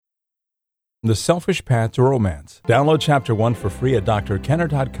The Selfish Path to Romance. Download Chapter 1 for free at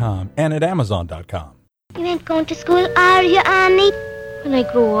drkenner.com and at amazon.com. You ain't going to school, are you, Annie? When I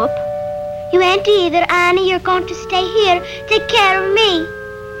grow up. You ain't either, Annie. You're going to stay here. Take care of me.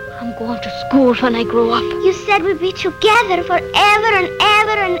 I'm going to school when I grow up. You said we'd be together forever and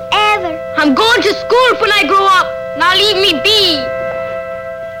ever and ever. I'm going to school when I grow up. Now leave me be.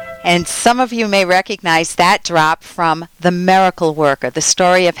 And some of you may recognize that drop from The Miracle Worker, the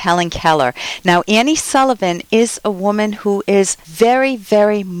story of Helen Keller. Now, Annie Sullivan is a woman who is very,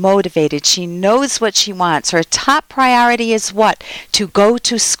 very motivated. She knows what she wants. Her top priority is what? To go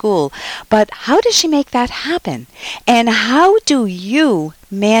to school. But how does she make that happen? And how do you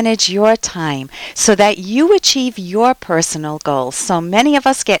manage your time so that you achieve your personal goals? So many of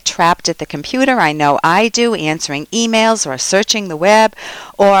us get trapped at the computer. I know I do, answering emails or searching the web,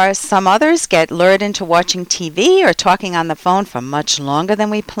 or some others get lured into watching TV or talking on the phone for much longer than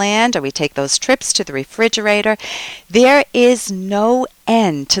we planned, or we take those trips to the refrigerator. There is no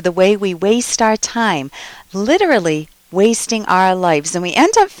end to the way we waste our time, literally wasting our lives, and we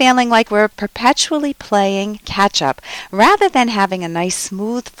end up feeling like we're perpetually playing catch-up rather than having a nice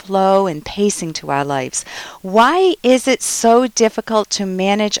smooth flow and pacing to our lives. Why is it so difficult to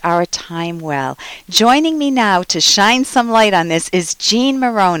manage our time well? Joining me now to shine some light on this is Jean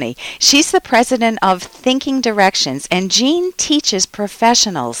Maroney. She's the president of Thinking Directions, and Jean teaches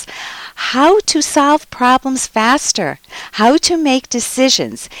professionals how to solve problems faster, how to make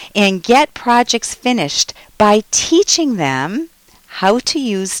decisions, and get projects finished by teaching them how to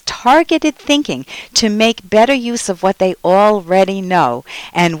use targeted thinking to make better use of what they already know.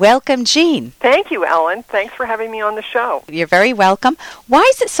 And welcome, Jean. Thank you, Ellen. Thanks for having me on the show. You're very welcome. Why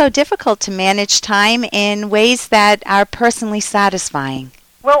is it so difficult to manage time in ways that are personally satisfying?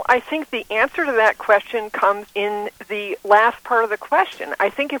 Well, I think the answer to that question comes in the last part of the question. I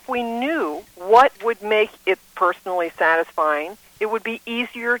think if we knew what would make it personally satisfying, it would be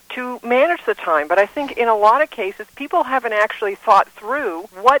easier to manage the time. But I think in a lot of cases, people haven't actually thought through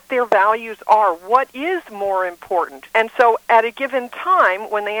what their values are, what is more important. And so at a given time,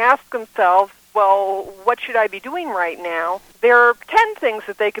 when they ask themselves, well, what should I be doing right now? There are 10 things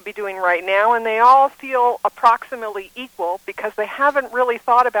that they could be doing right now, and they all feel approximately equal because they haven't really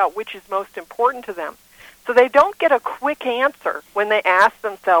thought about which is most important to them. So they don't get a quick answer when they ask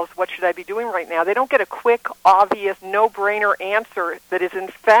themselves, what should I be doing right now? They don't get a quick, obvious, no-brainer answer that is, in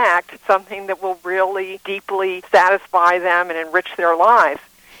fact, something that will really deeply satisfy them and enrich their lives.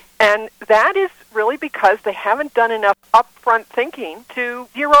 And that is really because they haven't done enough upfront thinking to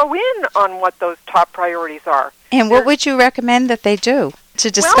zero in on what those top priorities are. And what would you recommend that they do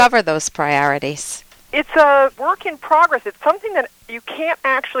to discover those priorities? It's a work in progress. It's something that you can't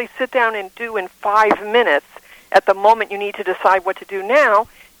actually sit down and do in 5 minutes at the moment you need to decide what to do now.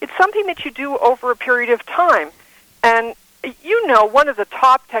 It's something that you do over a period of time. And you know, one of the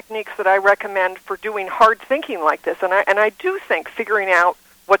top techniques that I recommend for doing hard thinking like this, and I do think figuring out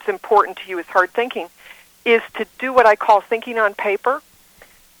what's important to you is hard thinking, is to do what I call thinking on paper,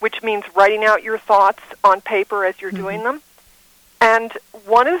 which means writing out your thoughts on paper as you're doing them. And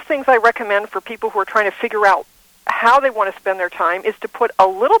one of the things I recommend for people who are trying to figure out how they want to spend their time is to put a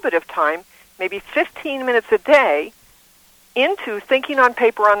little bit of time, maybe 15 minutes a day, into thinking on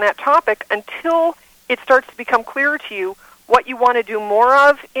paper on that topic until it starts to become clear to you what you want to do more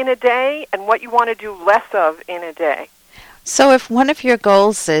of in a day and what you want to do less of in a day. So if one of your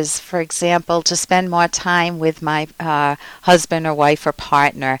goals is, for example, to spend more time with my husband or wife or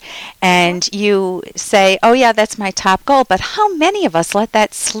partner, and you say, oh, yeah, that's my top goal, but how many of us let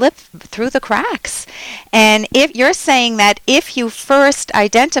that slip through the cracks? And if you're saying that if you first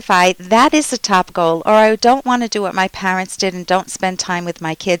identify that is the top goal, or I don't want to do what my parents did and don't spend time with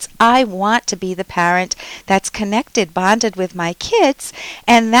my kids, I want to be the parent that's connected, bonded with my kids,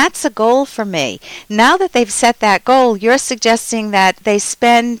 and that's a goal for me. Now that they've set that goal, you're suggesting that they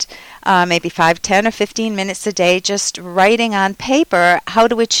spend maybe 5, 10, or 15 minutes a day just writing on paper how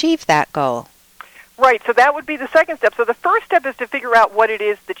to achieve that goal. Right, so that would be the second step. So the first step is to figure out what it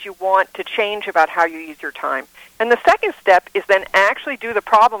is that you want to change about how you use your time. And the second step is then actually do the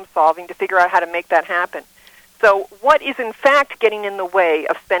problem solving to figure out how to make that happen. So what is in fact getting in the way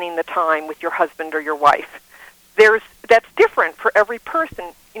of spending the time with your husband or your wife? That's different for every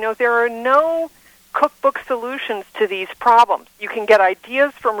person. You know, there are no cookbook solutions to these problems. You can get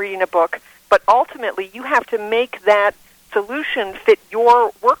ideas from reading a book, but ultimately you have to make that solution fit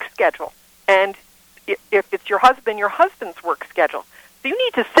your work schedule. And if it's your husband's work schedule. So you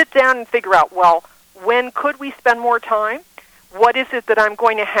need to sit down and figure out, well, when could we spend more time? What is it that I'm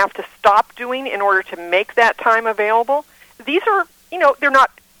going to have to stop doing in order to make that time available? These are, they're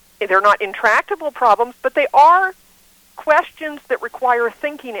not they're not intractable problems, but they are questions that require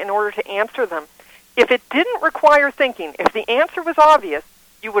thinking in order to answer them. If it didn't require thinking, if the answer was obvious,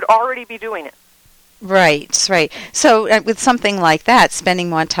 you would already be doing it. Right, right. So with something like that,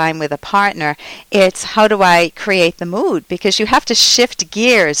 spending more time with a partner, it's how do I create the mood? Because you have to shift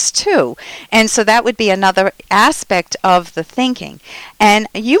gears too. And so that would be another aspect of the thinking. And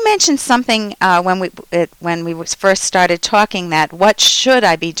you mentioned something when we first started talking, that what should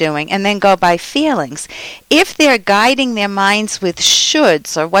I be doing? And then go by feelings. If they're guiding their minds with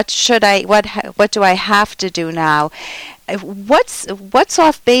shoulds, or what do I have to do now? What's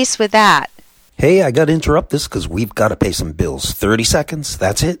off base with that? Hey, I got to interrupt this because we've got to pay some bills. 30 seconds,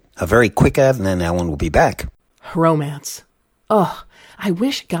 that's it. A very quick ad, and then Ellen will be back. Romance. Ugh, I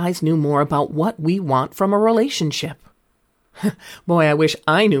wish guys knew more about what we want from a relationship. Boy, I wish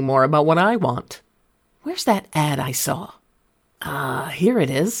I knew more about what I want. Where's that ad I saw? Here it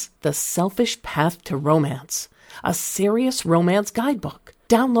is. The Selfish Path to Romance. A serious romance guidebook.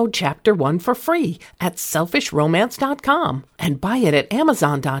 Download Chapter 1 for free at selfishromance.com and buy it at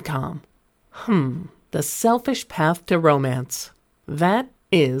amazon.com. The Selfish Path to Romance. That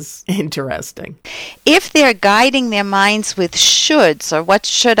is interesting. If they're guiding their minds with shoulds, or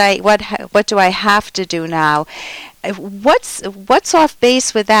what do I have to do now? What's off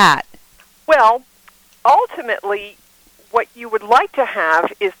base with that? Well, ultimately, what you would like to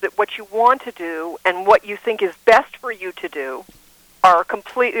have is that what you want to do and what you think is best for you to do are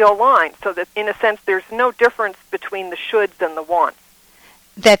completely aligned, so that, in a sense, there's no difference between the shoulds and the wants.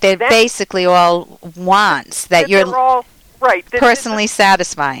 That they're basically all wants, that you're all right, personally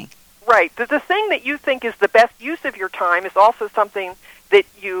satisfying. Right. The thing that you think is the best use of your time is also something that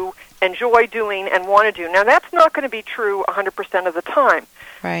you enjoy doing and want to do. Now, that's not going to be true 100% of the time.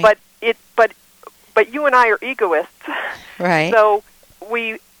 Right. But you and I are egoists. Right. So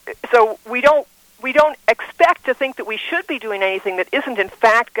we don't expect to think that we should be doing anything that isn't in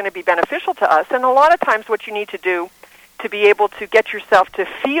fact going to be beneficial to us. And a lot of times what you need to do to be able to get yourself to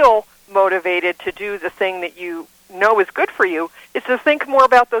feel motivated to do the thing that you know is good for you is to think more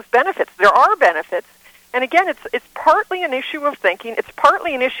about those benefits. There are benefits. And again, it's partly an issue of thinking. It's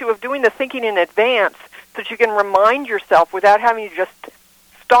partly an issue of doing the thinking in advance so that you can remind yourself without having to just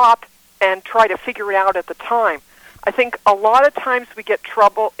stop and try to figure it out at the time. I think a lot of times we get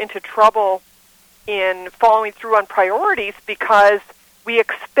into trouble in following through on priorities because we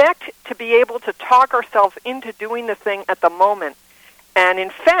expect to be able to talk ourselves into doing the thing at the moment. And in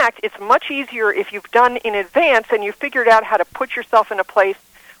fact, it's much easier if you've done in advance and you figured out how to put yourself in a place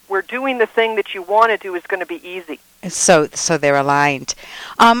where doing the thing that you want to do is going to be easy. So they're aligned.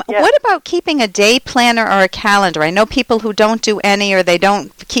 Yes. What about keeping a day planner or a calendar? I know people who don't do any, or they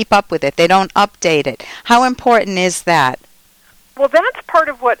don't keep up with it. They don't update it. How important is that? Well, that's part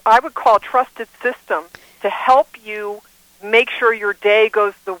of what I would call a trusted system to help you make sure your day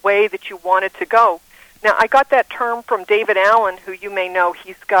goes the way that you want it to go. Now, I got that term from David Allen, who you may know.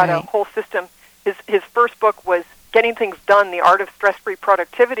 He's got a whole system. His first book was Getting Things Done, The Art of Stress-Free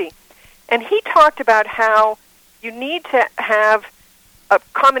Productivity. And he talked about how you need to have a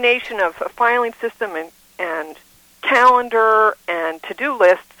combination of a filing system and calendar and to-do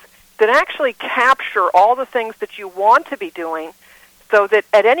lists that actually capture all the things that you want to be doing, so that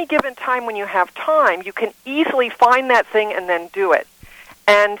at any given time when you have time, you can easily find that thing and then do it.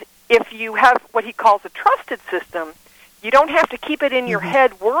 And if you have what he calls a trusted system, you don't have to keep it in your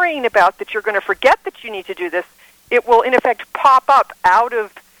head worrying about that you're going to forget that you need to do this. It will, in effect, pop up out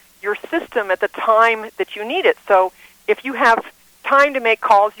of your system at the time that you need it. So if you have time to make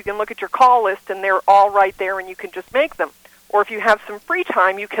calls, you can look at your call list, and they're all right there, and you can just make them. Or if you have some free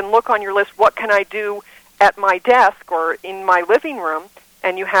time, you can look on your list, what can I do at my desk or in my living room,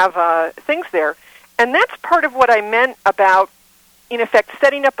 and you have things there. And that's part of what I meant about, in effect,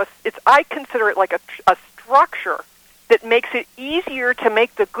 setting up I consider it like a structure that makes it easier to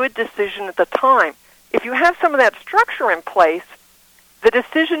make the good decision at the time. If you have some of that structure in place, the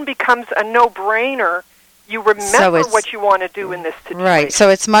decision becomes a no-brainer. You remember what you want to do in this situation. Right, so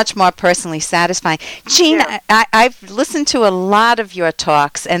it's much more personally satisfying. Jean, Yeah. I've listened to a lot of your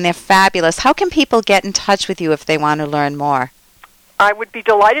talks, and they're fabulous. How can people get in touch with you if they want to learn more? I would be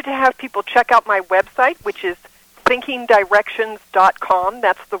delighted to have people check out my website, which is thinkingdirections.com.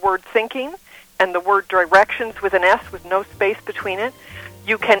 That's the word thinking, and the word directions with an S with no space between it.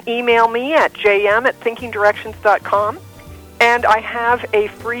 You can email me at jm@thinkingdirections.com. And I have a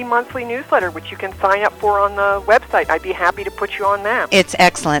free monthly newsletter, which you can sign up for on the website. I'd be happy to put you on that. It's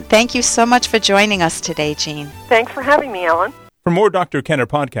excellent. Thank you so much for joining us today, Jean. Thanks for having me, Ellen. For more Dr. Kenner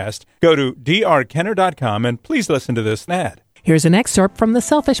podcast, go to drkenner.com and please listen to this ad. Here's an excerpt from The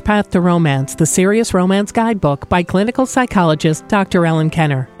Selfish Path to Romance, the Serious Romance Guidebook by clinical psychologist Dr. Ellen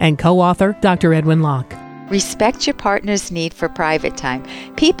Kenner and co-author Dr. Edwin Locke. Respect your partner's need for private time.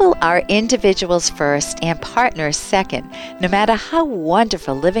 People are individuals first and partners second. No matter how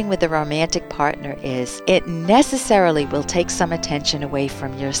wonderful living with a romantic partner is, it necessarily will take some attention away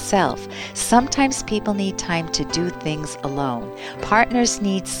from yourself. Sometimes people need time to do things alone. Partners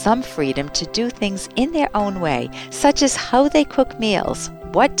need some freedom to do things in their own way, such as how they cook meals,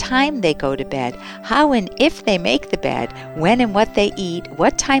 what time they go to bed, how and if they make the bed, when and what they eat,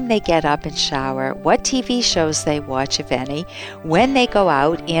 what time they get up and shower, what TV shows they watch, if any, when they go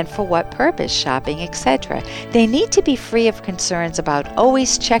out and for what purpose, shopping, etc. They need to be free of concerns about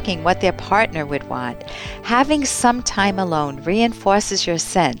always checking what their partner would want. Having some time alone reinforces your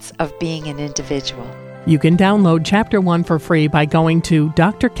sense of being an individual. You can download Chapter 1 for free by going to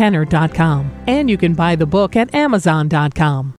drkenner.com, and you can buy the book at amazon.com.